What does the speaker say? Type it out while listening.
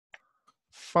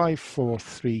5, 4,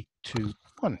 3, 2,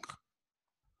 1.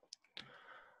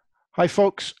 Hi,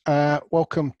 folks.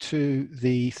 Welcome to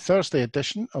the Thursday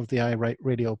edition of the iWrite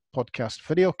Radio podcast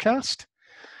videocast.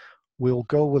 We'll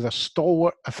go with a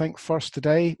stalwart, I think, first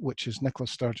today, which is Nicola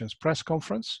Sturgeon's press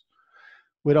conference.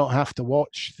 We don't have to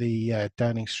watch the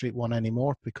Downing Street one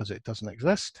anymore because it doesn't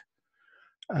exist.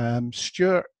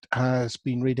 Stuart has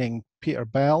been reading Peter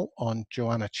Bell on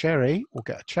Joanna Cherry. We'll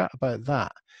get a chat about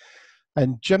that.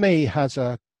 And Jimmy has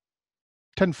a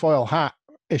tinfoil hat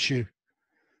issue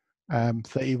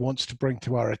that he wants to bring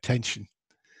to our attention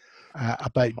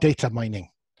about data mining.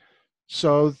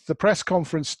 So the press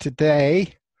conference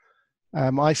today,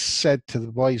 I said to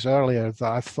the boys earlier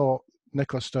that I thought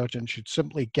Nicola Sturgeon should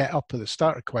simply get up at the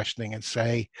start of questioning and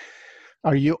say,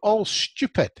 "Are you all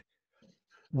stupid?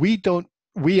 We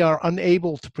are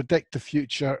unable to predict the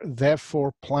future,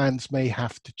 therefore plans may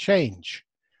have to change.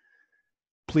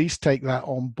 Please take that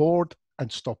on board and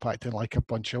stop acting like a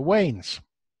bunch of Waynes."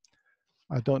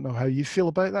 I don't know how you feel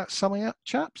about that summing up,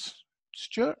 chaps.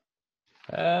 Stuart?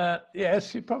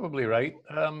 Yes, you're probably right.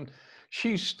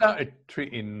 She started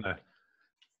treating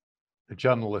the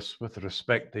journalists with the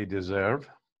respect they deserve,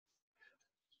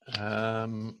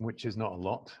 which is not a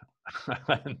lot.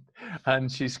 and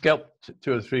she scalped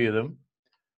 2 or 3 of them.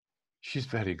 She's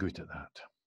very good at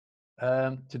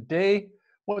that. Today,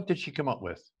 what did she come up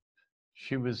with?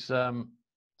 She was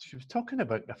talking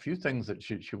about a few things that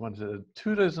she wanted. A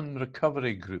tourism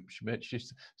recovery group. She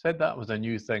said that was a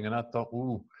new thing, and I thought,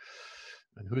 ooh,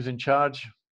 and who's in charge?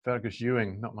 Fergus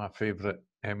Ewing, not my favourite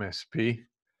MSP.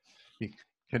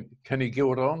 Can he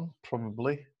go wrong?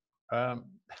 Probably.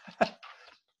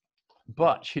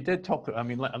 But she did talk. I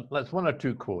mean, let's 1 or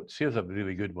 2 quotes. Here's a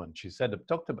really good one. She said, "I've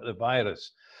talked about the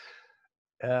virus.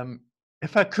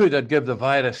 If I could, I'd give the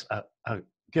virus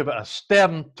give it a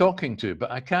stern talking to,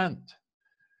 but I can't."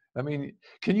 I mean,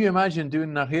 can you imagine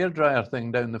doing a hairdryer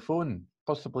thing down the phone?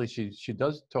 Possibly she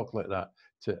does talk like that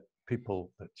to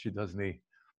people that she doesn't,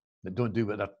 that don't do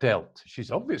what they're told.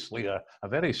 She's obviously a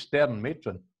very stern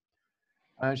matron.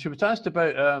 And she was asked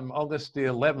about August the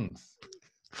 11th.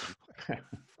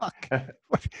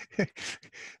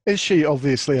 Is she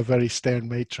obviously a very stern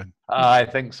matron? I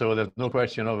think so. There's no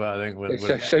question of it. I think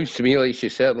It sounds to me like she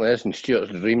certainly is in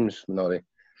Stuart's dreams, Norrie.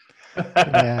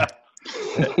 Yeah.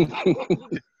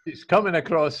 It's coming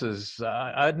across as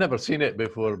I'd never seen it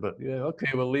before, but yeah, okay,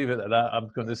 we'll leave it at that. I'm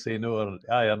going to say no, or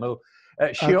I know.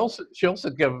 She also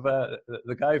gave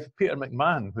the guy Peter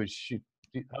McMahon, who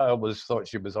I always thought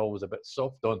she was always a bit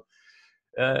soft on.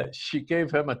 She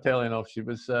gave him a telling off. She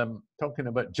was talking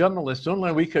about journalists. Only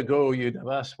a week ago, you'd have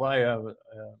asked why I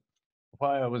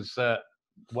was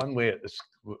one way at this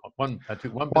one. I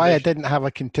took one. Why position. I didn't have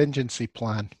a contingency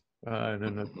plan.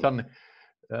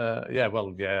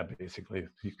 Basically,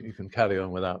 you can carry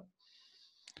on with that.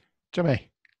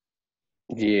 Jimmy?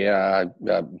 Yeah,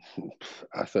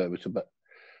 I thought it was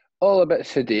all a bit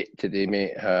sedate today,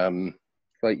 mate.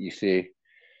 Like you say,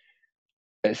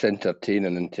 it's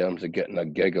entertaining in terms of getting a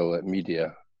giggle at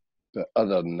media. But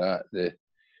other than that, the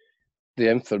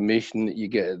information that you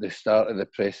get at the start of the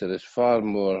presser is far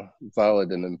more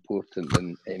valid and important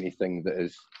than anything that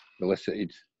is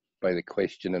elicited by the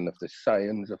questioning of the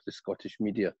science of the Scottish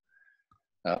media.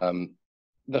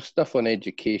 There's stuff on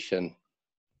education,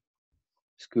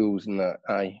 schools and that.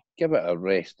 Aye, give it a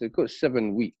rest. They've got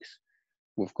 7 weeks.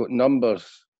 We've got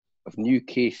numbers of new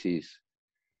cases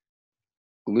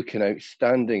looking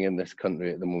outstanding in this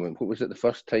country at the moment. What was it, the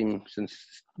first time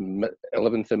since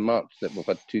 11th of March that we've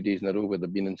had 2 days in a row where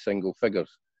they've been in single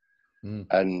figures?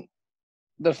 And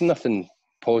there's nothing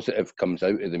positive comes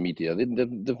out of the media.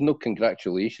 They've no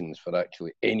congratulations for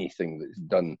actually anything that's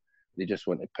done. They just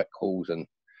want to pick holes and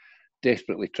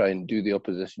desperately try and do the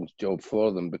opposition's job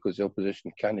for them because the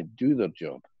opposition can't do their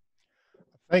job.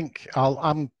 I think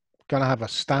I'm going to have a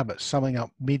stab at summing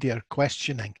up media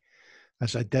questioning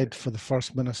as I did for the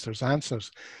First Minister's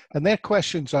answers. And their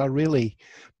questions are really,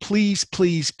 please,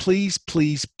 please, please,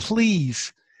 please,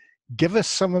 please give us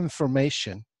some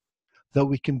information that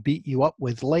we can beat you up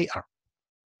with later.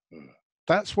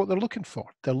 That's what they're looking for.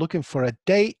 They're looking for a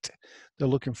date. They're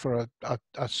looking for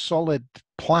a solid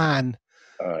plan.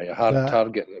 A hard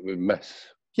target that we miss.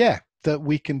 Yeah, that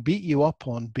we can beat you up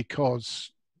on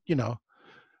because,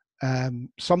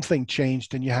 something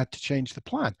changed and you had to change the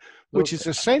plan, which is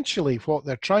essentially what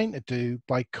they're trying to do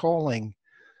by calling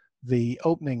the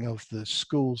opening of the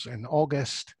schools in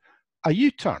August a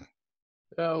U-turn.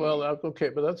 Yeah, well, okay,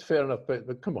 but that's fair enough.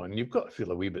 But come on, you've got to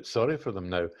feel a wee bit sorry for them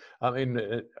now. I mean,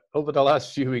 over the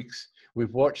last few weeks,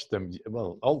 we've watched them.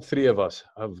 Well, all 3 of us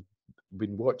have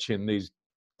been watching these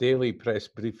daily press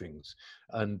briefings,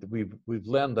 and we've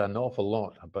learned an awful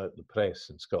lot about the press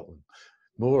in Scotland,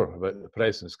 more about the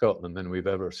press in Scotland than we've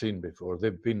ever seen before.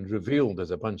 They've been revealed as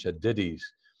a bunch of diddies.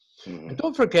 And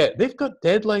don't forget, they've got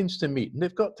deadlines to meet, and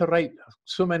they've got to write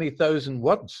so many thousand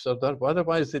words, or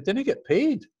otherwise they didn't get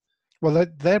paid. Well,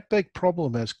 their big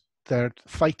problem is they're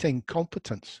fighting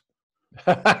competence.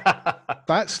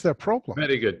 That's their problem.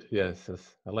 Very good. Yes,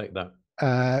 I like that.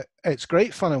 It's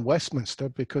great fun in Westminster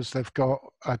because they've got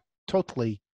a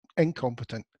totally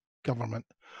incompetent government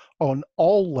on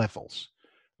all levels.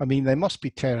 I mean, they must be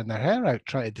tearing their hair out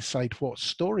trying to decide what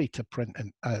story to print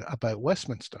about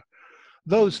Westminster.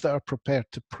 Those that are prepared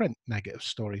to print negative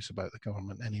stories about the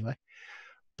government anyway.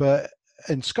 But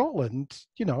in Scotland,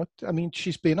 you know, I mean,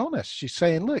 she's being honest. She's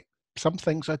saying, look, some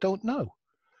things I don't know.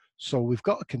 So we've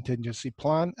got a contingency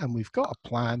plan and we've got a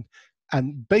plan.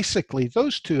 And basically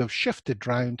those two have shifted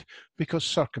round because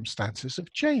circumstances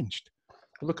have changed.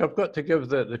 Look, I've got to give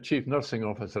the chief nursing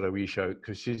officer a wee shout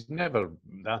because she's never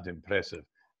that impressive.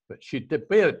 But she did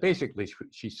basically,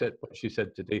 she said what she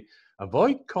said today: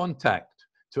 avoid contact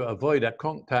to avoid a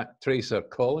contact tracer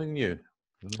calling you.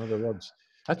 In other words,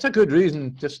 that's a good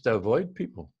reason just to avoid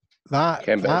people. That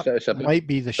might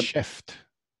be the shift.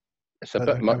 It's a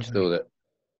bit much though that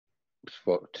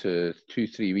what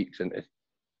 2-3 weeks into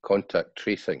contact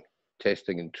tracing,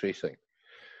 testing and tracing,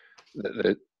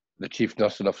 the chief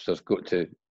nursing officer's got to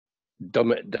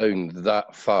dumb it down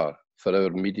that far for our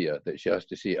media that she has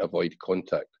to say avoid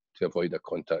contact to avoid a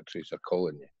contact tracer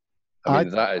calling you. I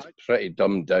mean, that is pretty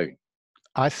dumbed down.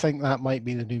 I think that might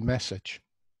be the new message.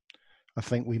 I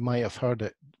think we might have heard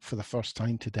it for the first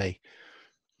time today.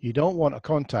 You don't want a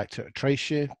contact to trace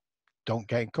you, don't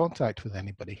get in contact with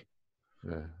anybody.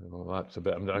 Yeah, well, that's a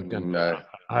bit.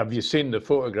 Have you seen the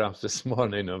photographs this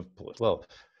morning of, well,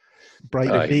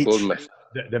 Brighton Beach, Bournemouth.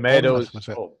 The meadows?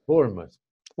 Bournemouth, oh, Bournemouth.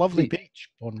 Lovely beach,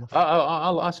 Bournemouth.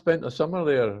 I spent the summer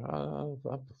there.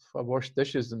 I washed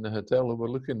dishes in the hotel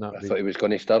overlooking that beach. I thought he was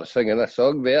going to start singing a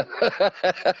song there.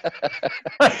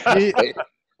 I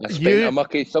spent a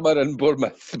mucky summer in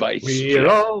Bournemouth. We're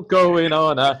all going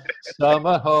on a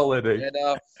summer holiday.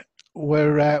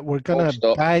 We're going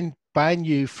to ban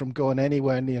you from going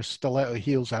anywhere near stiletto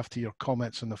heels after your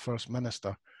comments on the First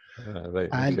Minister. Right,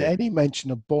 and okay. Any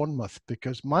mention of Bournemouth,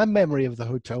 because my memory of the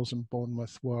hotels in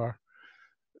Bournemouth were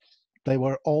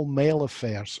all male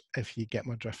affairs, if you get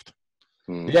my drift.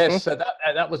 Yes,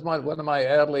 that was one of my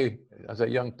early, as a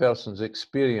young person's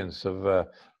experience of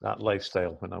that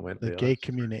lifestyle when I went there. The gay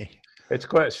community. It's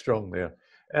quite strong there.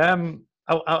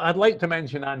 I'd like to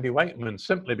mention Andy Whiteman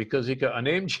simply because he got a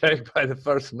name check by the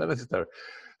First Minister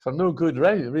for no good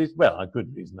reason. Well, a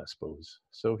good reason, I suppose.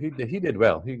 So he did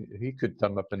well. He could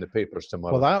turn up in the papers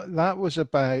tomorrow. Well, that was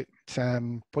about,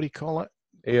 what do you call it?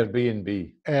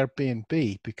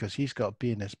 Airbnb, because he's got to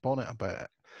be in his bonnet about it.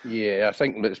 Yeah, I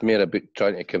think it's more about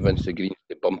trying to convince the Greens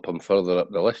to bump him further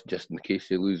up the list just in case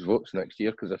they lose votes next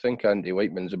year, because I think Andy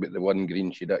Whiteman's about the one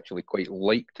Green she'd actually quite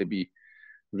like to be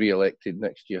re-elected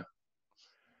next year.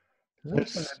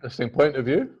 That's an interesting point of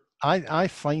view. I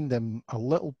find him a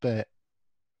little bit,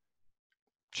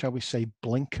 shall we say,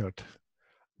 blinkered.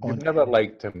 You've never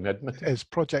liked him, admit it. His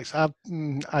projects.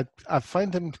 I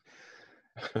find him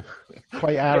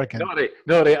quite arrogant.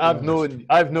 No,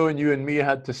 I've known you and me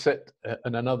had to sit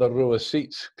in another row of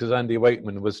seats because Andy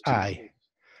Whiteman was too.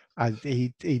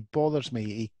 He bothers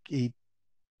me.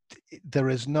 There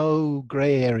is no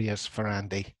grey areas for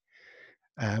Andy,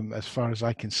 as far as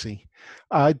I can see.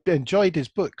 I enjoyed his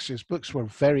books. His books were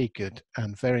very good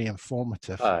and very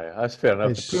informative. Aye, that's fair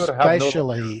enough.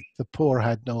 Especially The Poor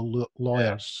Had No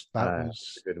Lawyers. Yeah. That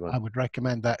was a good one. I would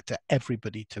recommend that to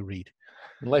everybody to read.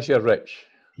 Unless you're rich.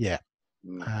 Yeah.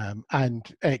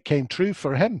 And it came true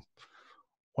for him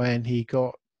when he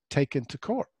got taken to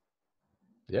court.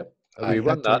 Yep. We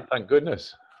won that, thank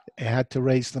goodness. He had to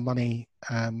raise the money,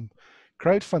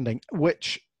 crowdfunding,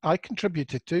 which I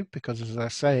contributed to because, as I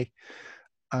say,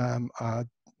 I'm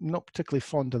not particularly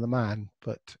fond of the man,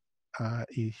 but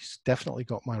he's definitely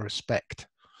got my respect.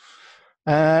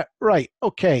 Right.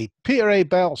 Okay. Peter A.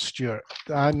 Bell, Stuart.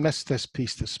 I missed this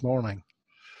piece this morning.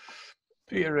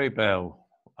 Peter A. Bell.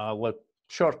 I'll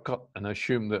shortcut and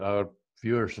assume that our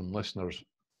viewers and listeners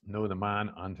know the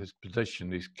man and his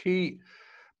position. His key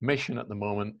mission at the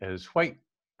moment is White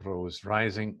Rose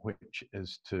Rising, which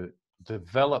is to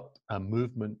develop a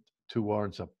movement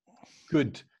towards a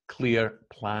good, clear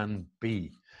Plan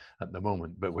B at the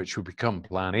moment, but which will become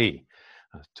Plan A,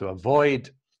 to avoid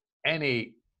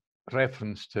any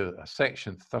reference to a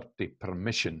Section 30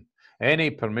 permission, any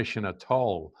permission at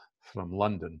all from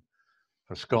London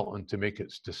for Scotland to make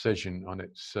its decision on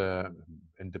its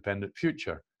independent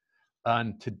future.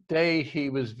 And today he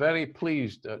was very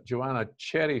pleased at Joanna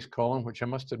Cherry's column, which I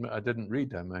must admit I didn't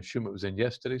read. I assume it was in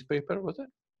yesterday's paper, was it?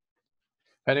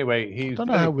 Anyway, I he's don't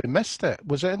know how we missed it.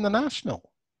 Was it in the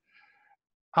National?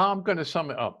 I'm going to sum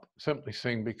it up, simply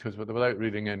saying, because without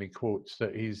reading any quotes,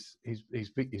 that he's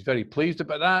very pleased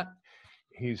about that.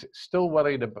 He's still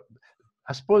worried about.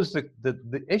 I suppose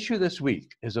the issue this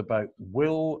week is about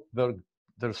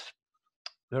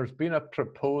there's been a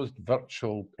proposed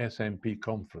virtual SNP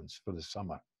conference for the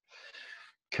summer.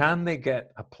 Can they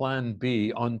get a plan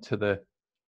B onto the,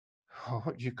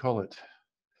 what do you call it?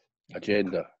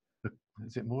 Agenda.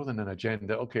 Is it more than an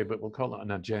agenda? Okay, but we'll call it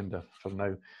an agenda for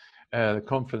now. The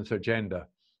conference agenda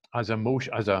as a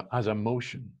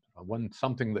motion,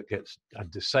 something that gets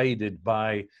decided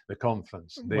by the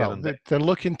conference. Well, they're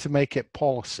looking to make it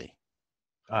policy.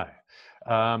 Aye.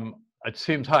 It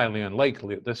seems highly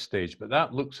unlikely at this stage, but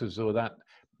that looks as though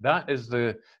that is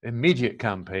the immediate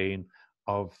campaign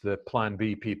of the Plan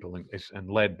B people,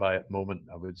 and led by at the moment,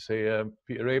 I would say,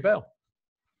 Peter A. Bell.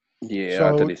 Yeah, So,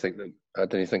 I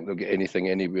don't think they'll get anything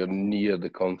anywhere near the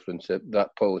conference. That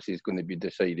policy is going to be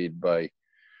decided by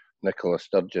Nicola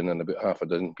Sturgeon and about half a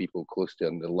dozen people close to her,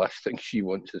 and the last thing she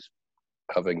wants is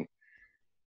having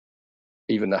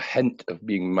even a hint of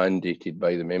being mandated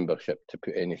by the membership to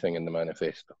put anything in the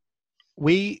manifesto.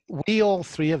 We all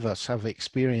three of us have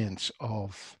experience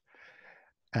of,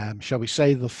 shall we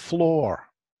say, the floor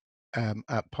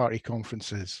at party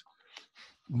conferences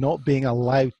not being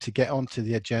allowed to get onto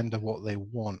the agenda what they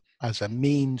want as a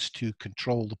means to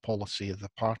control the policy of the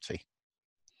party.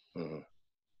 Mm-hmm.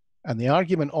 And the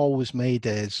argument always made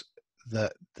is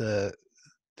that the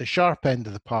sharp end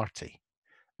of the party,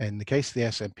 in the case of the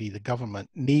SNP, the government,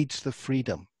 needs the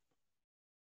freedom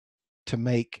to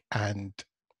make and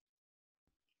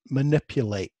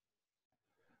manipulate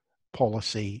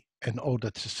policy in order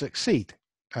to succeed.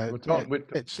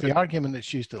 It's the argument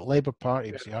that's used at the Labour Party.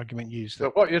 It's the argument used.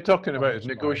 So what you're talking about is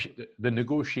the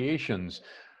negotiations.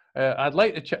 I'd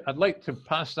like to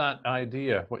pass that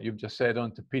idea, what you've just said,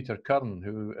 on to Peter Curran,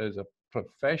 who is a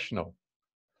professional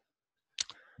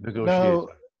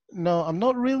negotiator. No, I'm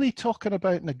not really talking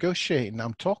about negotiating.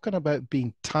 I'm talking about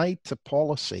being tied to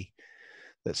policy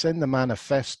that's in the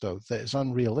manifesto that is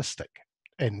unrealistic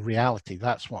in reality.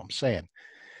 That's what I'm saying.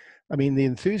 I mean, the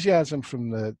enthusiasm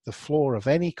from the floor of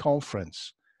any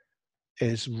conference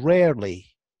is rarely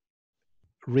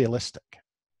realistic.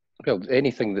 Well,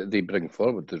 anything that they bring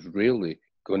forward is really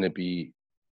going to be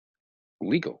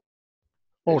legal.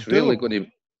 It's really going to,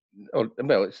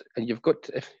 and you've got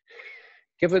to,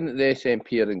 given that the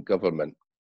SNP are in government,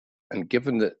 and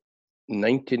given that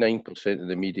 99% of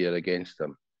the media are against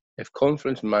them, if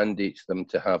conference mandates them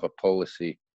to have a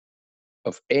policy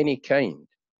of any kind,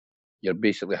 you're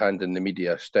basically handing the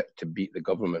media a stick to beat the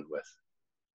government with.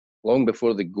 Long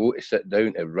before they go to sit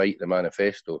down to write the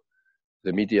manifesto,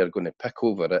 the media are going to pick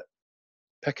over it,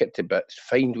 pick it to bits,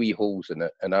 find wee holes in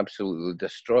it, and absolutely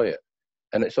destroy it.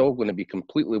 And it's all going to be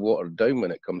completely watered down when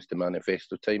it comes to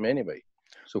manifesto time anyway.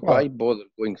 So why bother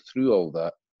going through all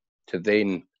that to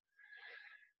then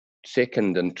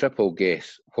second and triple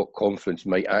guess what conference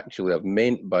might actually have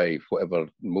meant by whatever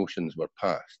motions were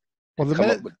passed? Well,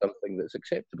 come up with something that's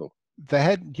acceptable.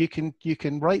 You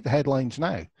can write the headlines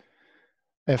now.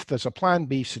 If there's a plan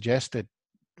B suggested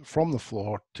from the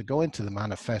floor to go into the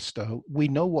manifesto, we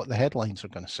know what the headlines are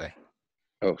going to say.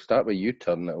 It'll start with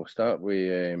U-turn. It'll start with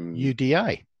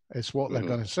UDI is what they're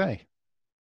going to say.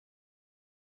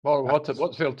 Well, what's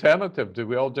the alternative? Do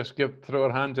we all just throw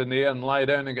our hands in the air and lie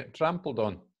down and get trampled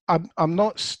on? I'm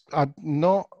not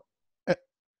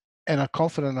in a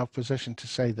confident enough position to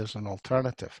say there's an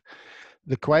alternative.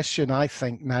 The question, I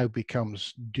think, now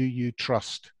becomes, do you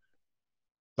trust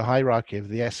the hierarchy of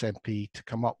the SNP to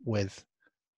come up with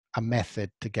a method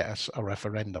to get us a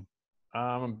referendum?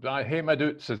 I hear my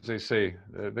doots, as they say.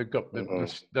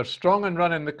 They're strong in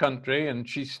running the country, and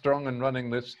she's strong in running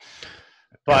this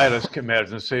virus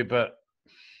emergency. But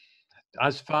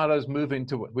as far as moving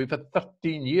to, we've had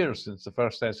 13 years since the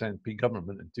first SNP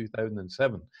government in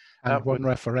 2007. And one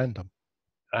referendum.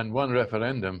 And one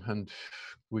referendum. And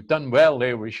we've done well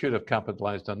there. We should have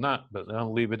capitalized on that, but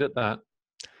I'll leave it at that.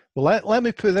 Well, let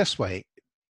me put it this way.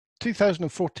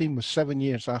 2014 was 7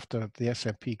 years after the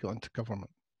SNP got into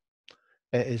government.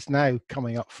 It is now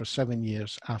coming up for 7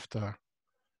 years after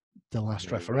the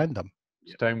last referendum.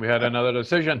 It's time we had another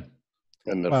decision.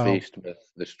 And they're faced with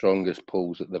the strongest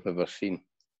polls that they've ever seen.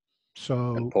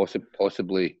 So, and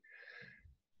possibly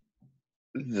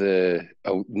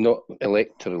not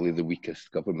electorally the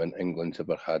weakest government England's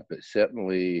ever had, but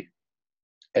certainly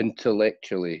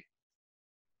intellectually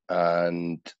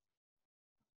and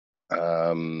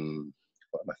What am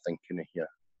I thinking of here?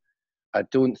 I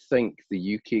don't think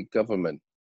the UK government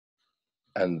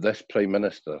and this Prime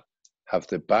Minister have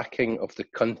the backing of the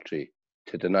country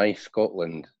to deny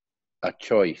Scotland a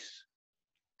choice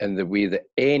in the way that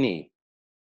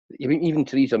even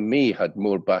Theresa May had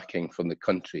more backing from the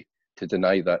country to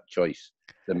deny that choice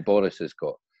than Boris has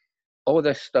got. All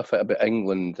this stuff about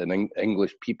England and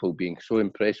English people being so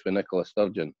impressed with Nicola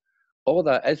Sturgeon, all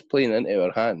that is playing into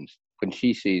her hands when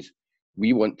she says,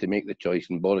 we want to make the choice,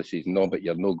 and Boris says, no, but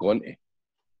you're no going to.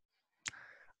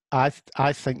 I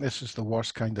think this is the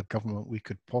worst kind of government we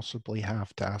could possibly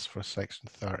have to ask for a Section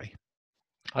 30.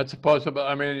 That's possible.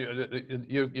 I mean,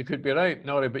 you could be right,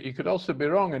 Norrie, but you could also be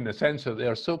wrong in the sense that they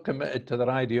are so committed to their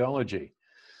ideology.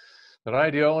 Their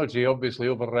ideology obviously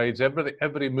overrides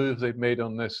every move they've made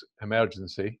on this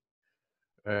emergency.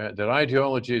 Their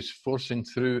ideology is forcing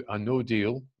through a no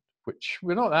deal, which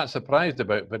we're not that surprised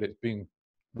about, but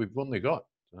we've only got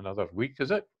another week, is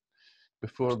it?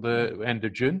 Before the end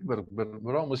of June.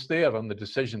 We're almost there on the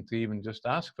decision to even just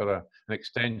ask for an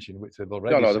extension, which they've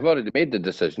already No, said. they've already made the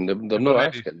decision. They're not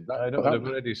asking. I know they've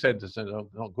already said this, they're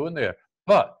not going there.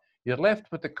 But you're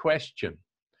left with the question,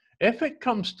 if it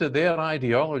comes to their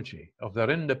ideology of their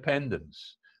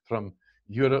independence from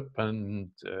Europe and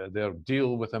their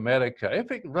deal with America,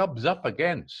 if it rubs up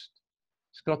against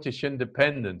Scottish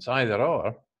independence, either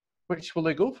or, which will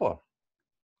they go for?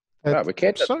 We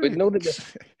can't. Sorry, We know the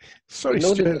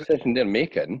decision they're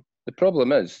making. The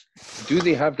problem is, do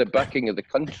they have the backing of the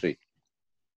country?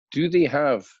 Do they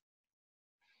have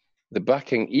the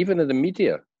backing even of the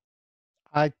media?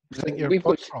 I think you're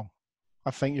both wrong. I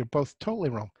think you're both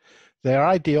totally wrong. Their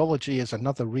ideology is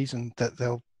another reason that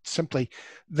they'll simply,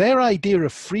 their idea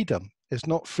of freedom is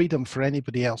not freedom for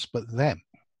anybody else but them.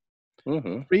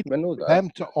 Mm-hmm. Freedom for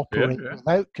them to operate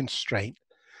without constraint,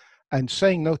 and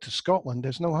saying no to Scotland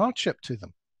is no hardship to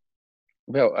them.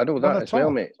 Well, I know that as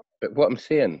well, mate. But what I'm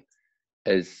saying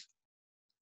is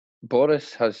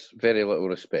Boris has very little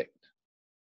respect.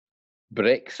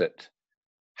 Brexit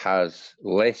has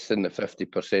less than the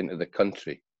 50% of the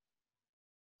country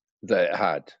that it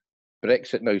had.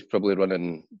 Brexit now is probably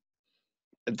running,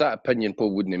 that opinion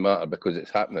poll wouldn't matter because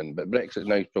it's happening, but Brexit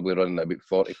now is probably running at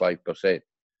about 45%.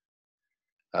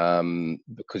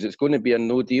 Because it's going to be a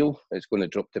no deal, it's going to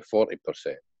drop to 40%.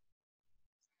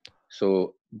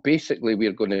 So basically,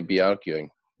 we're going to be arguing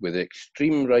with the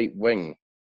extreme right wing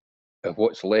of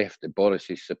what's left of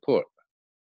Boris's support.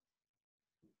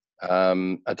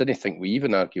 I didn't think we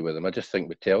even argue with them. I just think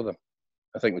we tell them.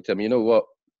 I think we tell them, you know what?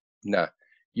 Nah,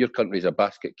 your country's a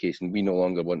basket case and we no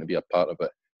longer want to be a part of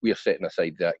it. We are setting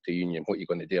aside the Act of Union. What are you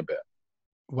going to do about it?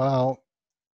 Well,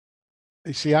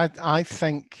 you see, I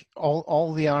think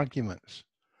all the arguments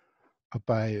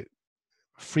about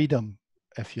freedom,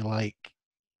 if you like,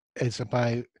 is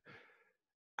about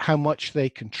how much they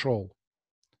control.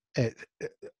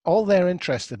 All they're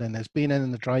interested in is being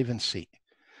in the driving seat.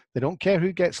 They don't care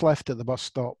who gets left at the bus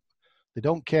stop. They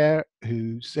don't care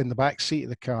who's in the back seat of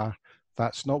the car.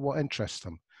 That's not what interests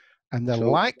them. And the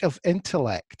lack of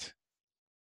intellect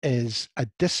is a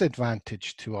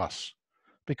disadvantage to us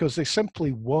because they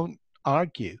simply won't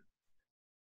argue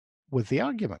with the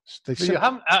arguments. You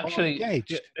haven't actually,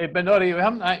 Benori, you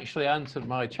haven't actually answered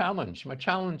my challenge. My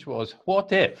challenge was,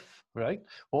 what if, right?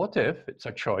 What if it's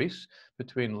a choice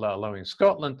between allowing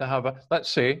Scotland to have let's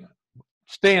say,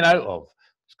 staying out of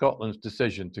Scotland's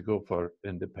decision to go for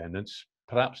independence,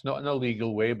 perhaps not in a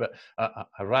legal way, but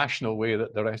a rational way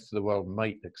that the rest of the world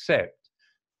might accept,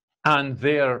 and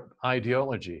their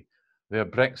ideology, their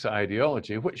Brexit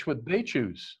ideology, which would they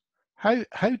choose?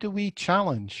 How do we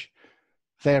challenge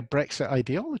their Brexit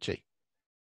ideology?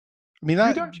 I mean,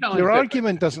 your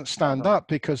argument doesn't stand up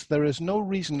because there is no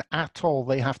reason at all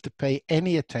they have to pay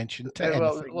any attention to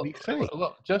anything we say.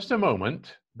 Look, just a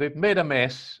moment. They've made a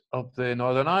mess of the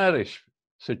Northern Irish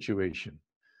situation.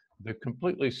 They've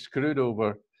completely screwed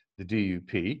over the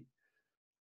DUP.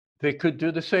 They could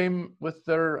do the same with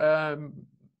their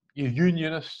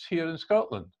unionists here in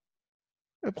Scotland.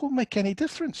 It won't make any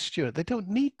difference, Stuart. They don't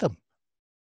need them.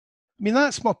 I mean,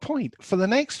 that's my point. For the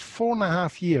next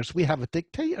 4.5 years, we have a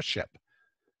dictatorship.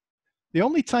 The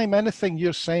only time anything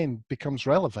you're saying becomes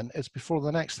relevant is before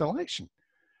the next election.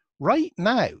 Right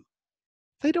now,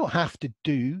 they don't have to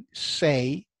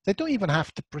they don't even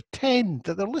have to pretend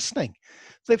that they're listening.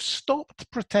 They've stopped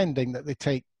pretending that they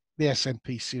take the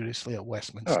SNP seriously at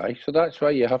Westminster. All right, so that's why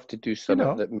you have to do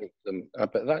something that makes them,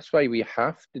 but that's why we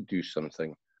have to do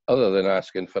something other than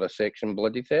asking for a Section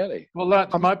bloody 30. Well,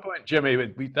 that's my point,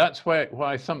 Jimmy. That's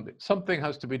why something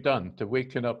has to be done to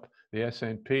waken up the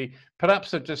SNP.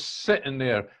 Perhaps they're just sitting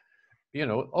there you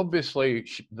know, obviously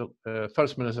the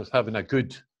First Minister's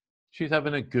she's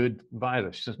having a good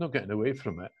virus. She's not getting away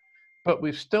from it. But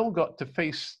we've still got to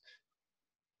face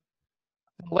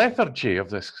the lethargy of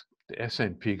this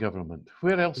SNP government.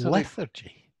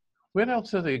 Lethargy. Where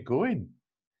else are they going?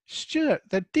 Stuart,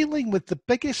 they're dealing with the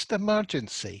biggest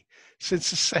emergency since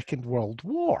the Second World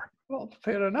War. Well,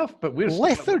 fair enough, but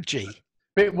Lethargy.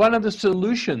 But one of the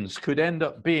solutions could end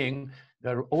up being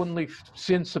their only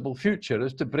sensible future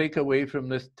is to break away from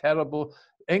this terrible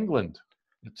England.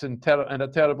 It's in a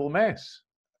terrible mess.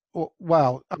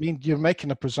 Well, I mean, you're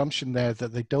making a presumption there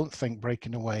that they don't think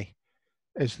breaking away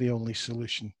is the only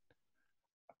solution.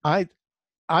 I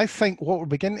think what we're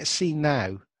beginning to see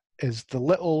now is the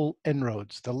little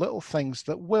inroads, the little things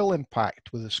that will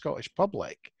impact with the Scottish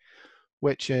public,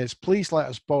 which is, please let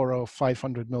us borrow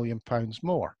 £500 million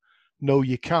more. No,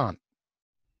 you can't.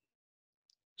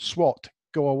 SWAT,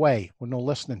 go away. We're not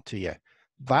listening to you.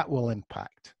 That will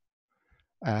impact.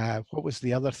 What was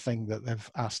the other thing that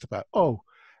they've asked about? Oh,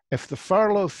 if the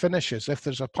furlough finishes, if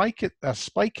there's a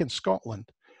spike in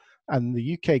Scotland and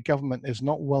the UK government is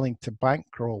not willing to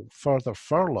bankroll further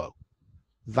furlough,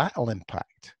 that'll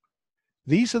impact.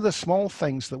 These are the small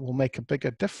things that will make a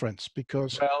bigger difference,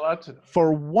 because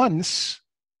for once,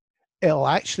 it'll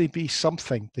actually be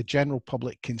something the general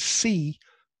public can see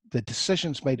the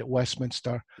decisions made at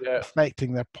Westminster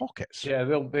affecting their pockets. Yeah,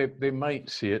 they might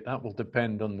see it. That will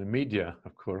depend on the media,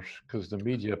 of course, because the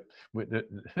media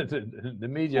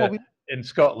in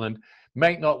Scotland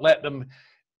might not let them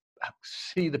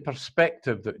see the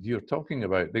perspective that you're talking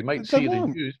about. They might see the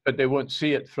news, but they won't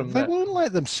see it from They won't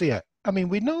let them see it. I mean,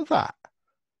 we know that.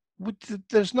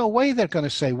 There's no way they're going to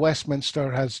say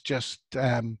Westminster has just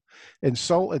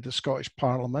insulted the Scottish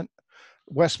Parliament.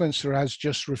 Westminster has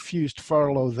just refused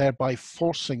furlough, thereby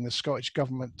forcing the Scottish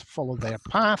government to follow their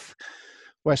path.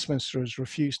 Westminster has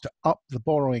refused to up the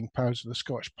borrowing powers of the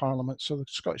Scottish Parliament, so the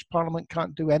Scottish Parliament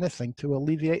can't do anything to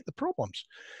alleviate the problems.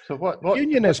 So what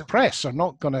unionist press are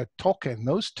not going to talk in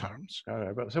those terms. All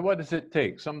right, but so what does it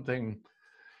take? I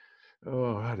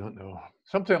don't know.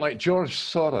 Something like George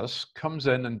Soros comes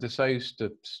in and decides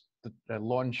to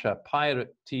launch a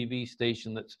pirate TV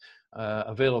station that's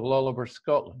available all over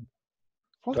Scotland.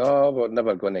 What? Oh, we're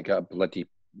never going to get a bloody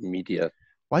media.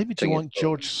 Why would you want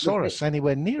George Soros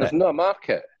anywhere near it? There's no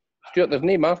market. Stuart, there's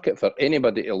no market for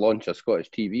anybody to launch a Scottish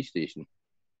TV station.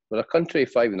 We're a country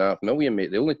of 5.5 million,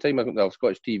 mate. The only time a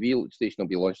Scottish TV station will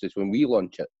be launched is when we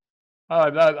launch it.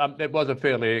 It was a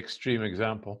fairly extreme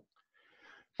example.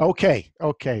 Okay.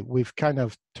 We've kind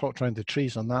of talked around the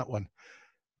trees on that one.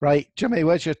 Right, Jimmy,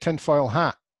 where's your tinfoil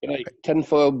hat? Right,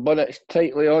 tinfoil bonnets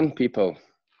tightly on, people.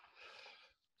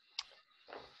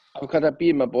 I've had a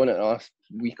bee in my bonnet the last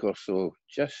week or so,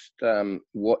 just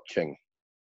watching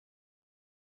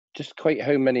just quite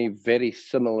how many very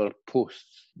similar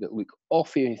posts that look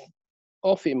awfully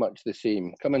much the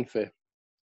same, coming for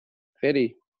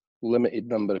very limited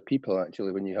number of people,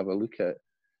 actually, when you have a look at it.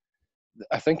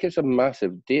 I think it's a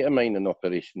massive data mining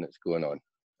operation that's going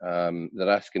on. They're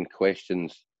asking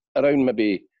questions around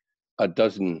maybe a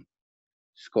dozen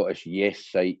Scottish yes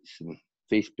sites and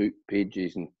Facebook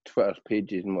pages and Twitter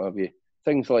pages and what have you.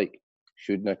 Things like,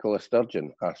 should Nicola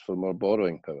Sturgeon ask for more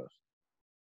borrowing powers?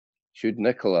 Should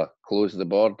Nicola close the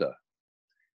border?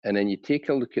 And then you take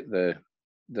a look at the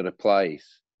replies,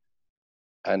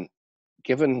 and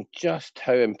given just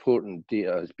how important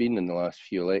data has been in the last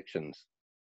few elections,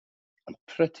 I'm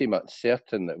pretty much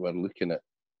certain that we're looking at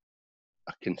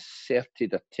a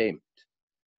concerted attempt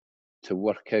to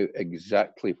work out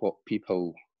exactly what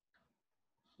people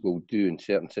will do in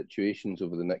certain situations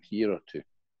over the next year or two.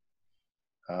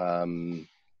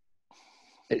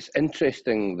 It's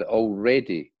interesting that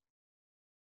already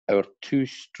our two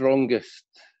strongest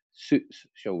suits,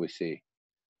 shall we say,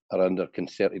 are under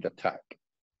concerted attack.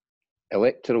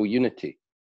 Electoral unity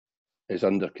is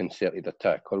under concerted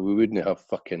attack, or we wouldn't have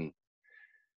fucking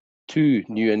two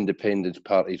new independence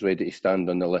parties ready to stand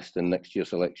on the list in next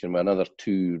year's election, with another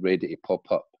two ready to pop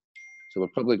up. So we're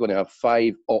probably going to have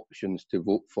 5 options to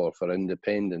vote for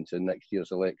independence in next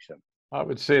year's election. I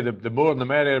would say the more the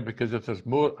merrier, because if there's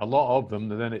a lot of them,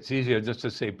 then it's easier just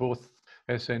to say both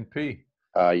SNP.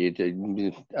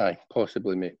 Aye,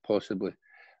 possibly, mate, possibly.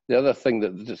 The other thing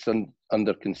that's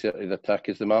under concerted attack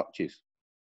is the marches.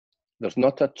 There's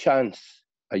not a chance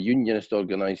a unionist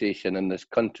organisation in this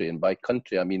country, and by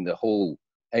country I mean the whole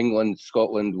England,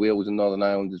 Scotland, Wales and Northern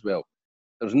Ireland as well.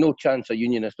 There's no chance a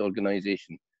unionist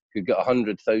organisation could get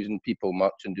 100,000 people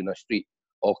marching down a street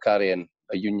all carrying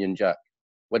a Union Jack.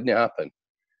 Wouldn't it happen?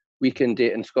 Weekend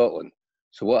date in Scotland.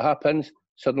 So what happens?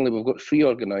 Suddenly we've got 3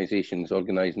 organisations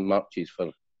organising marches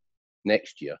for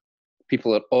next year.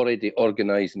 People are already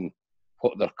organising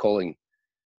what they're calling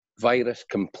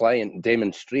virus-compliant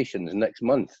demonstrations next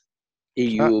month.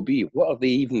 AUOB, what are they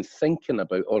even thinking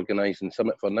about organising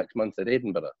Summit for next month at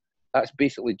Edinburgh? That's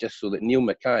basically just so that Neil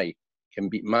Mackay can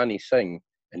beat Mani Singh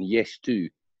and Yes 2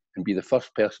 and be the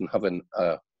first person having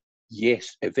a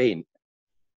Yes event.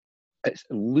 It's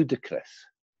ludicrous.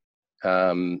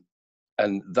 And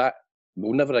that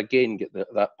we'll never again get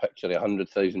that picture of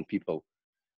 100,000 people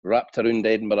wrapped around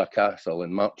Edinburgh Castle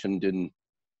and marching down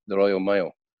the Royal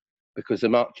Mile, because the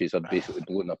marches are basically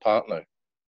blown apart now.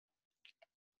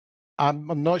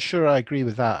 I'm not sure I agree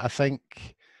with that. I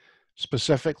think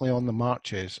specifically on the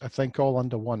marches, I think all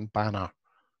under one banner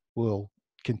will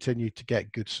continue to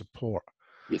get good support.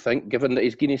 You think, given that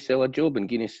he's Guinness Seller Job and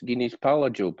Guinness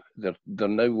Parlour Job, they're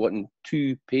now wanting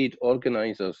 2 paid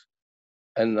organisers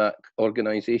in that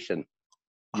organisation.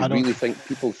 You really think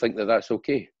people think that that's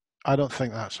okay? I don't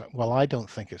think that's, well, I don't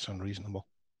think it's unreasonable.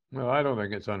 No, I don't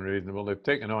think it's unreasonable. They've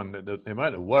taken on, the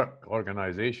amount of work,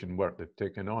 organisation work they've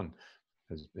taken on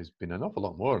has been an awful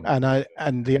lot more.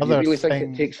 And the other you really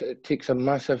thing, think it takes a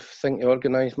massive thing to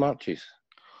organise marches?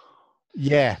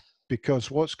 Yeah,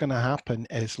 because what's going to happen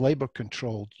is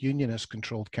Labour-controlled,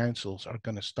 unionist-controlled councils are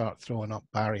going to start throwing up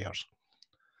barriers.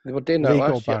 They were doing that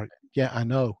last year. Yeah, I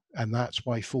know, and that's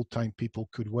why full-time people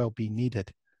could well be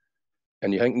needed.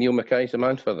 And you think Neil Mackay's the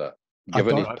man for that?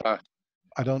 Given his past?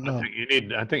 I don't know.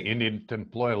 I think you need to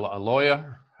employ a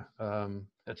lawyer,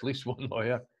 at least one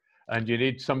lawyer, and you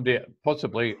need somebody,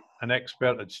 possibly an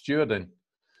expert at stewarding.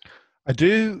 I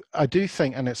do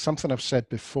think, and it's something I've said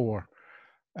before,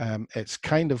 it's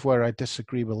kind of where I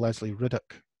disagree with Leslie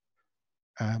Riddoch.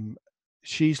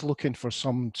 She's looking for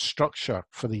some structure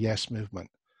for the Yes movement.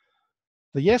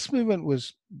 The Yes movement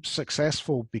was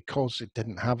successful because it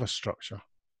didn't have a structure,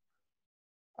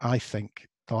 I think,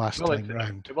 the last time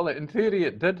round. Well, in theory,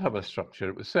 it did have a structure.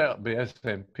 It was set up by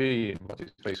SNP, and what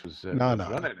his face was no,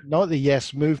 running it. Not the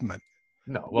Yes movement.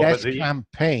 No, well, Yes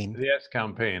campaign. The Yes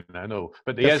campaign, I know,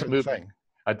 but the Yes movement, thing.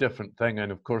 A different thing.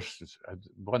 And of course,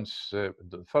 once the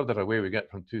further away we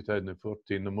get from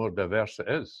 2014, the more diverse it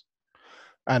is.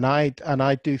 And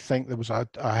I do think there was a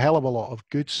hell of a lot of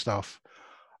good stuff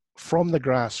from the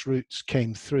grassroots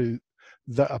came through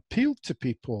that appealed to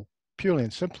people purely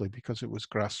and simply because it was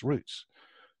grassroots.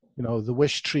 You know, the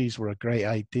wish trees were a great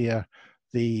idea.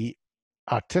 The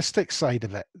artistic side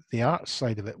of it, the art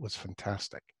side of it was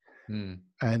fantastic.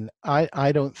 And I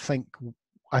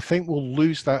think we'll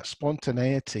lose that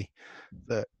spontaneity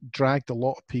that dragged a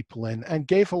lot of people in and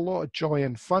gave a lot of joy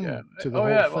and fun to the whole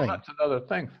thing. Well, that's another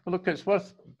thing. Well, look, it's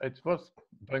worth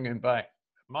bringing back.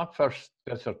 My first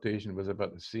dissertation was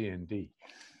about the CND,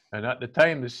 and at the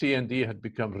time the CND had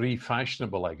become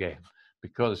refashionable again,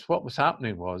 because what was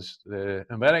happening was the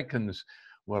Americans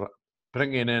were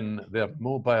bringing in their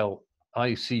mobile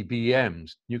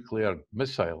ICBMs, nuclear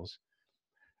missiles,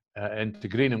 into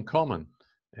Greenham Common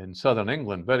in southern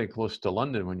England, very close to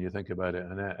London when you think about it.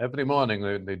 And every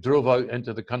morning they drove out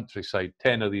into the countryside,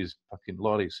 10 of these fucking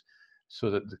lorries, so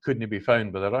that they couldn't be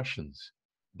found by the Russians.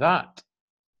 That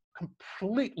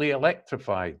completely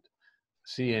electrified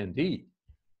CND.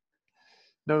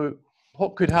 Now,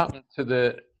 what could happen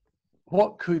to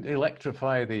what could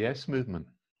electrify the Yes movement?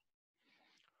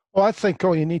 Well, I think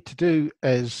all you need to do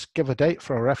is give a date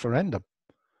for a referendum.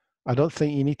 I don't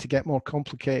think you need to get more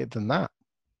complicated than that.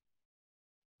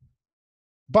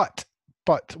 But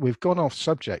we've gone off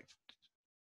subject.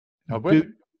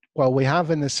 Well, we have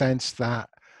in the sense that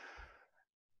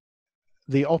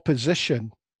the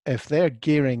opposition, if they're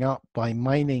gearing up by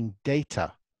mining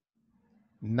data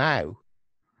now,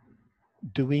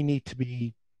 do we need to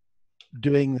be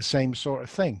doing the same sort of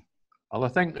thing? Well, I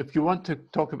think if you want to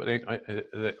talk about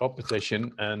the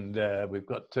opposition, and we've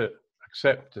got to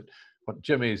accept that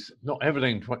not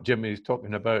everything what Jimmy's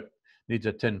talking about needs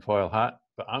a tinfoil hat,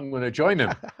 but I'm going to join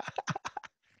him.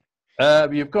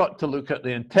 You've got to look at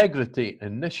the Integrity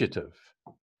Initiative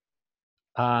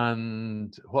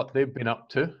and what they've been up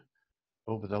to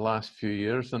over the last few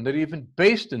years. And they're even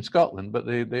based in Scotland, but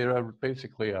they are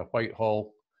basically a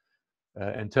Whitehall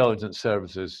Intelligence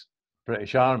Services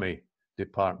British Army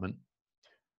department.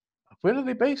 Where are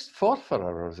they based? Forfar,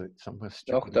 or is it somewhere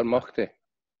stupid? Auchtermuchty.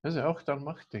 Is it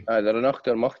Auchtermuchty? They're in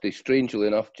Auchtermuchty, strangely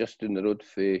enough, just down the road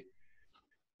for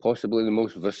possibly the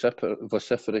most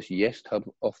vociferous Yes hub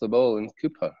off the ball in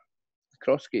Cooper, the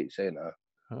Crossgate Centre.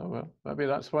 Oh, well, maybe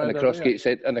that's why. And the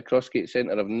Crossgate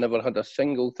Centre have never had a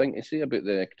single thing to say about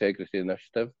the Integrity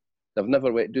Initiative. They've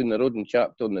never went down the road and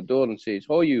chapped on the door and says,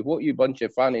 what you bunch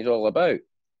of fannies all about?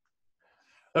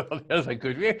 There's a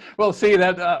good way. Well, see,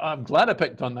 that I'm glad I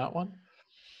picked on that one.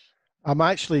 I'm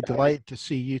actually delighted to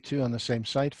see you two on the same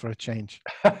side for a change.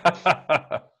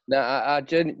 Now,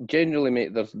 generally,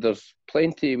 mate, there's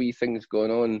plenty of wee things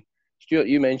going on. Stuart,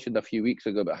 you mentioned a few weeks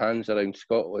ago about Hands Around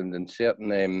Scotland and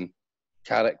certain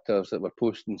characters that were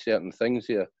posting certain things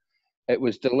here. It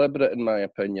was deliberate, in my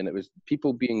opinion. It was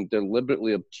people being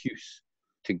deliberately obtuse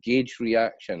to gauge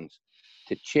reactions,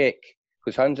 to check,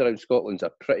 because Hands Around Scotland's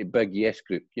a pretty big yes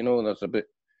group. You know, there's about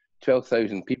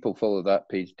 12,000 people follow that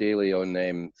page daily on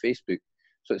Facebook.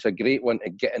 So it's a great one to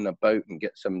get in about and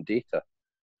get some data.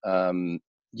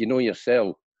 You know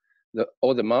yourself that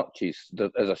all the marches,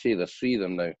 as I say, there's 3 of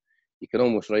them now. You can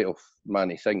almost write off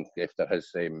Manny Singh after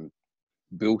his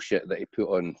bullshit that he put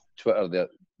on Twitter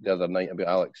the other night about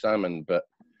Alex Salmond, but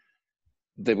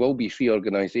there will be 3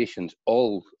 organisations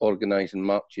all organising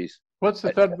marches. What's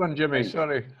the third one, Jimmy?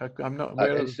 Sorry, I'm not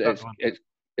aware of the third one.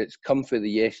 It's come for the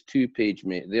Yes 2 page,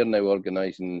 mate. They're now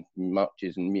organising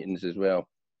marches and meetings as well.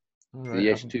 Right, the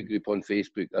Yes 2 group on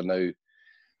Facebook are now,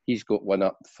 he's got one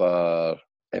up for,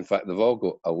 in fact, they've all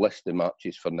got a list of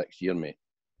marches for next year, mate.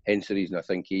 Hence the reason I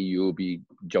think AUOB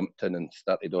jumped in and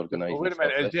started organising. Wait a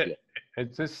minute,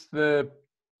 is this the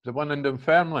one in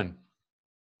Dunfermline?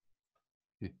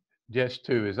 Yes,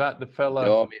 2. Is that the fella?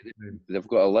 No, mate, they've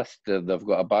got a list. They've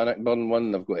got a Bannockburn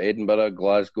one. They've got Edinburgh,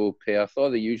 Glasgow, Perth,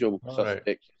 all the usual suspects.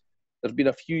 Right. There's been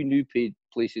a few new paid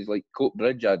places like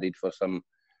Coatbridge added for some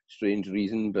strange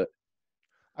reason, but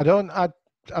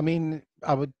I mean,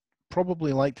 I would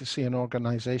probably like to see an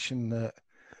organisation that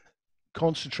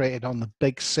concentrated on the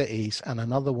big cities and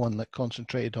another one that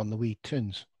concentrated on the wee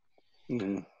tunes.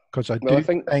 Because I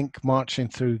think marching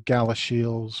through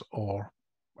Galashiels or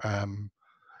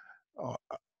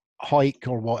Hike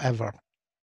or whatever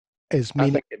is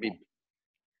meaning.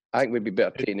 I think we'd be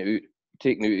better taking it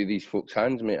out of these folks'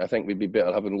 hands, mate. I think we'd be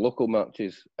better having local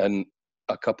marches and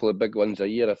a couple of big ones a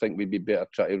year. I think we'd be better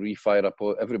trying to refire up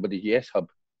everybody's Yes Hub,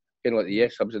 kind of like the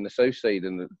Yes Hubs in the south side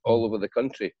and all over the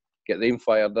country. Get them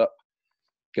fired up.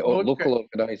 Get all local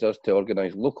organisers to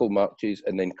organise local marches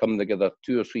and then come together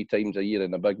 2 or 3 times a year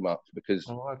in a big march, because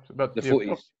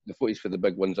the footies for the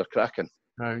big ones are cracking.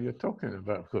 Now, you're talking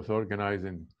about, of course,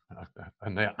 organising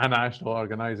a national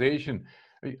organisation.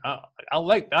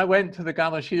 I went to the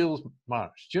Galashiels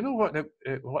march. Do you know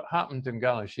what happened in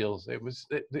Galashiels? It was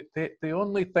the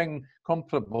only thing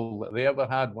comparable that they ever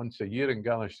had once a year in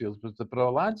Galashiels was the Bra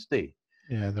Lads Day.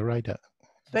 Yeah, they're right.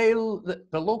 The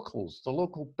locals, the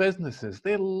local businesses,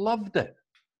 they loved it.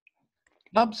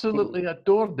 Absolutely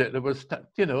adored it. There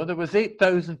was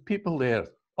 8,000 people there,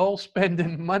 all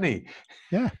spending money.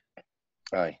 Yeah.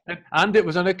 Aye. And it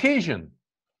was an occasion.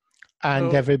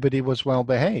 And everybody was well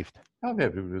behaved. And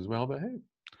everybody was well behaved.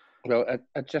 Well,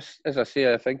 I just, as I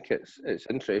say, I think it's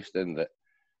interesting that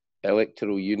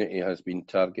electoral unity has been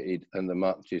targeted and the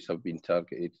marches have been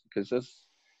targeted, because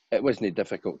it wasn't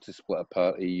difficult to split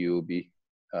apart AUOB.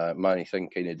 Manny Singh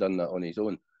kind of done that on his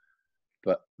own.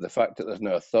 But the fact that there's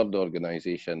now a third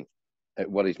organisation, it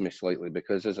worries me slightly,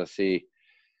 because, as I say,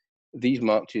 these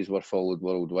marches were followed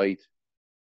worldwide.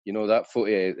 You know, that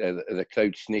photo of the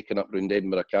crowd snaking up round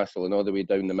Edinburgh Castle and all the way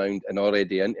down the Mound and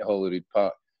already into Holyrood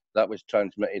Park, that was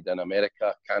transmitted in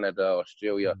America, Canada,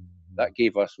 Australia. That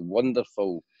gave us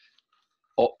wonderful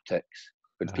optics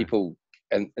when people,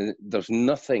 and there's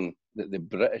nothing that the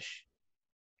British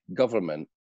government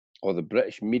or the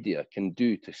British media can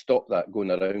do to stop that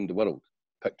going around the world,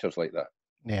 pictures like that.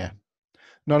 Yeah.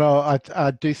 No,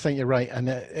 I do think you're right. And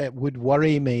it would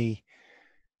worry me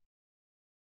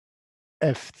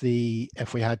if we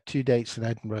had 2 dates in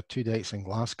Edinburgh, 2 dates in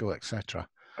Glasgow, etc.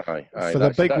 For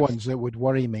the big ones, it would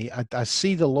worry me. I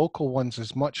see the local ones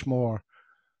as much more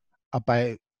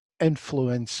about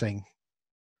influencing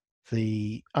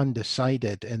the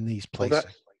undecided in these places.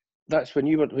 Well, that's when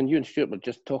you and Stuart were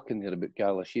just talking there about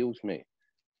Galashiels, mate.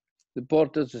 The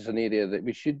Borders is an area that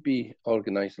we should be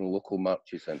organising local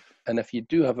marches in. And if you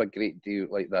do have a great deal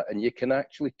like that, and you can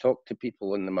actually talk to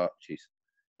people in the marches,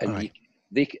 and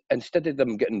they, instead of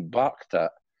them getting barked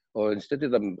at, or instead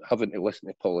of them having to listen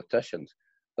to politicians,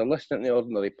 they're listening to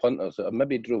ordinary punters that have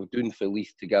maybe drove down for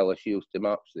Leith to Galashiels to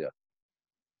march there.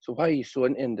 So why are you so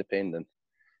independent?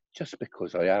 Just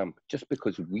because I am. Just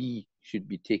because we should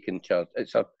be taking charge.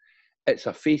 It's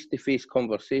a face-to-face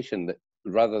conversation that,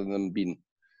 rather than being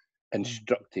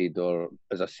instructed or,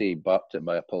 as I say, barked at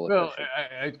by a politician.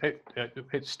 Well,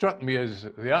 it struck me as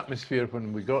the atmosphere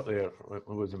when we got there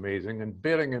was amazing, and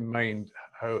bearing in mind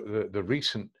how the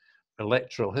recent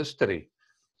electoral history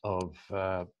of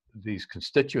these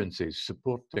constituencies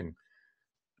supporting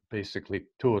basically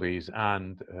Tories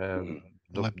and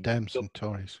Lib Dems and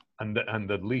Tories, and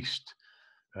the least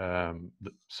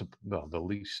the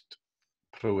least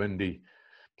pro-indie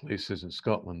places in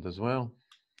Scotland as well.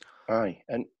 Aye,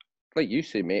 and like you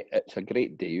say, mate, it's a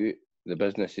great day out. The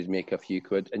businesses make a few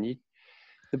quid, and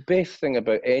the best thing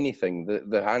about anything,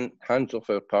 the hands off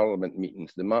our Parliament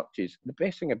meetings, the marches, the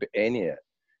best thing about any of it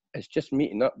is just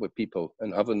meeting up with people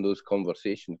and having those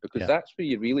conversations, because that's where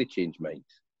you really change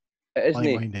minds. It isn't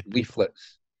Like-minded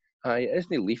leaflets. Aye, it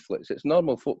isn't leaflets. It's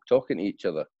normal folk talking to each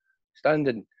other,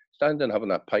 standing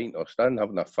having a pint or standing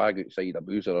having a fag outside a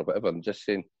boozer or whatever, and just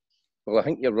saying, well, I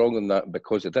think you're wrong on that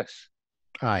because of this.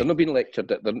 Aye. They're not being lectured.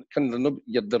 They're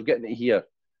getting to hear,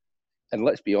 and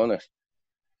let's be honest,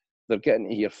 they're getting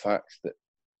to hear facts that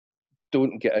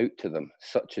don't get out to them,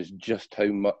 such as just how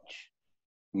much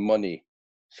money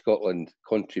Scotland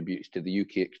contributes to the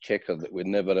UK exchequer that we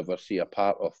never ever see a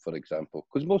part of, for example.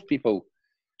 Because most people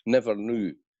never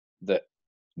knew that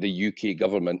the UK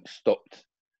government stopped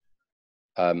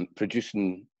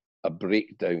producing a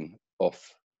breakdown of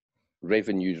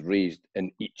revenues raised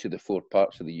in each of the 4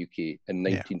 parts of the UK in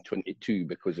 1922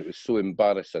 because it was so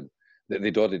embarrassing that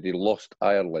they'd already lost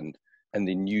Ireland and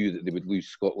they knew that they would lose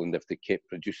Scotland if they kept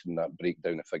producing that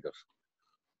breakdown of figures.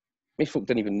 Most folk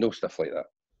didn't even know stuff like that.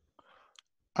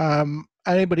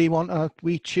 Anybody want a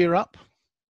wee cheer up?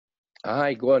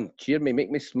 Aye, go on, cheer me, make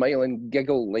me smile and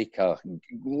giggle like a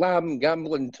lamb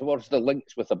gambling towards the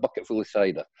links with a bucket full of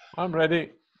cider. I'm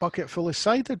ready. Bucket full of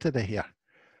cider, did I hear?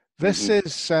 This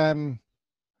is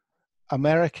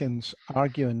Americans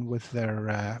arguing with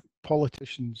their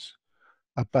politicians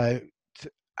about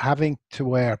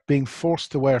being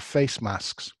forced to wear face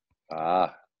masks.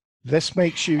 This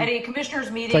makes you at a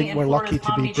commissioners meeting think in we're lucky Florida's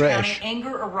to Palm be Beach British. County,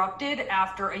 anger erupted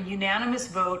after a unanimous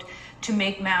vote to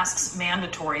make masks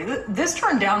mandatory. This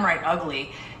turned downright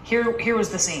ugly. Here was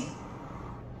the scene.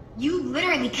 You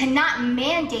literally cannot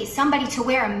mandate somebody to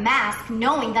wear a mask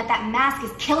knowing that that mask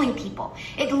is killing people.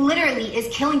 It literally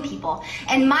is killing people.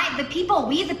 And we the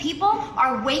people,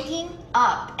 are waking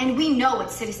up, and we know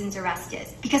what citizen's arrest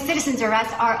is, because citizen's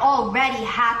arrests are already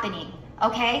happening,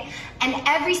 okay? And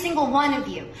every single one of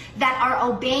you that are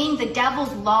obeying the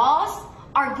devil's laws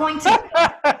are going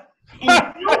to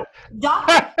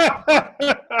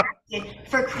and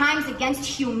for crimes against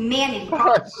humanity.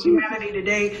 Humanity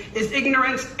today is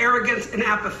ignorance, arrogance, and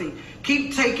apathy.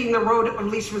 Keep taking the road of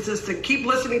least resistance. Keep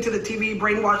listening to the TV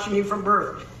brainwashing you from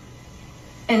birth.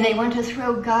 And they want to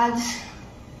throw God's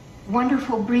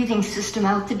wonderful breathing system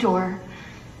out the door.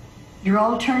 You're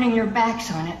all turning your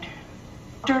backs on it.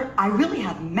 Doctor, I really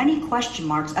have many question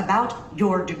marks about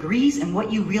your degrees and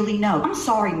what you really know. I'm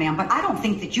sorry, ma'am, but I don't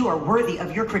think that you are worthy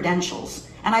of your credentials.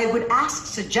 And I would ask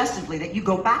suggestively that you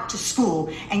go back to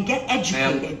school and get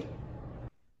educated.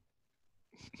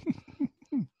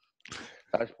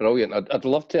 That's brilliant. I'd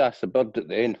love to ask the bird at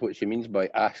the end what she means by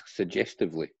ask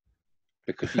suggestively,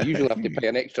 because you usually have to pay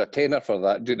an extra tenner for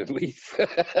that during the leave.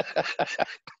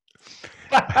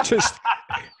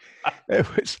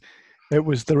 It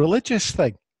was the religious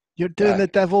thing. You're doing the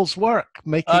devil's work,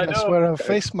 making us wear a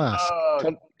face mask.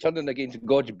 Turning against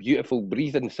God's beautiful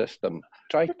breathing system.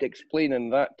 Try explaining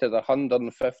that to the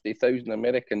 150,000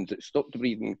 Americans that stopped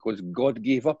breathing because God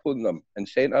gave up on them and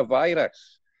sent a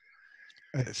virus.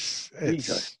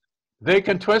 They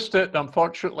can twist it,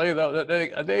 unfortunately.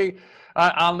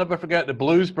 I'll never forget the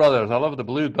Blues Brothers. I love the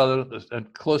Blues Brothers,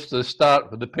 and close to the start,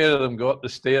 when the pair of them go up the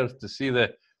stairs to see the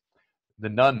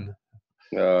nun.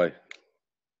 Aye.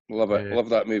 Love it. Love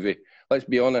that movie. Let's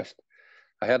be honest.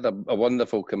 I heard a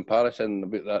wonderful comparison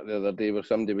about that the other day where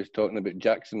somebody was talking about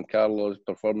Jackson Carlow's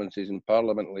performances in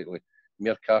Parliament lately.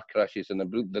 Mere car crashes than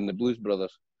the Blues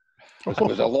Brothers.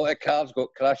 Because a lot of cars got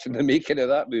crashed in the making of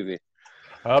that movie.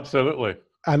 Absolutely.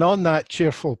 And on that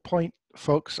cheerful point,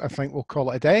 folks, I think we'll call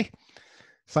it a day.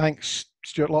 Thanks,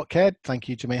 Stuart Lockhead. Thank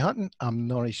you, Jimmy Hutton. I'm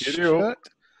Norris Stewart.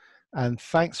 And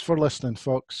thanks for listening,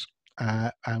 folks.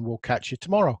 And we'll catch you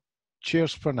tomorrow.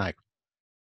 Cheers for now.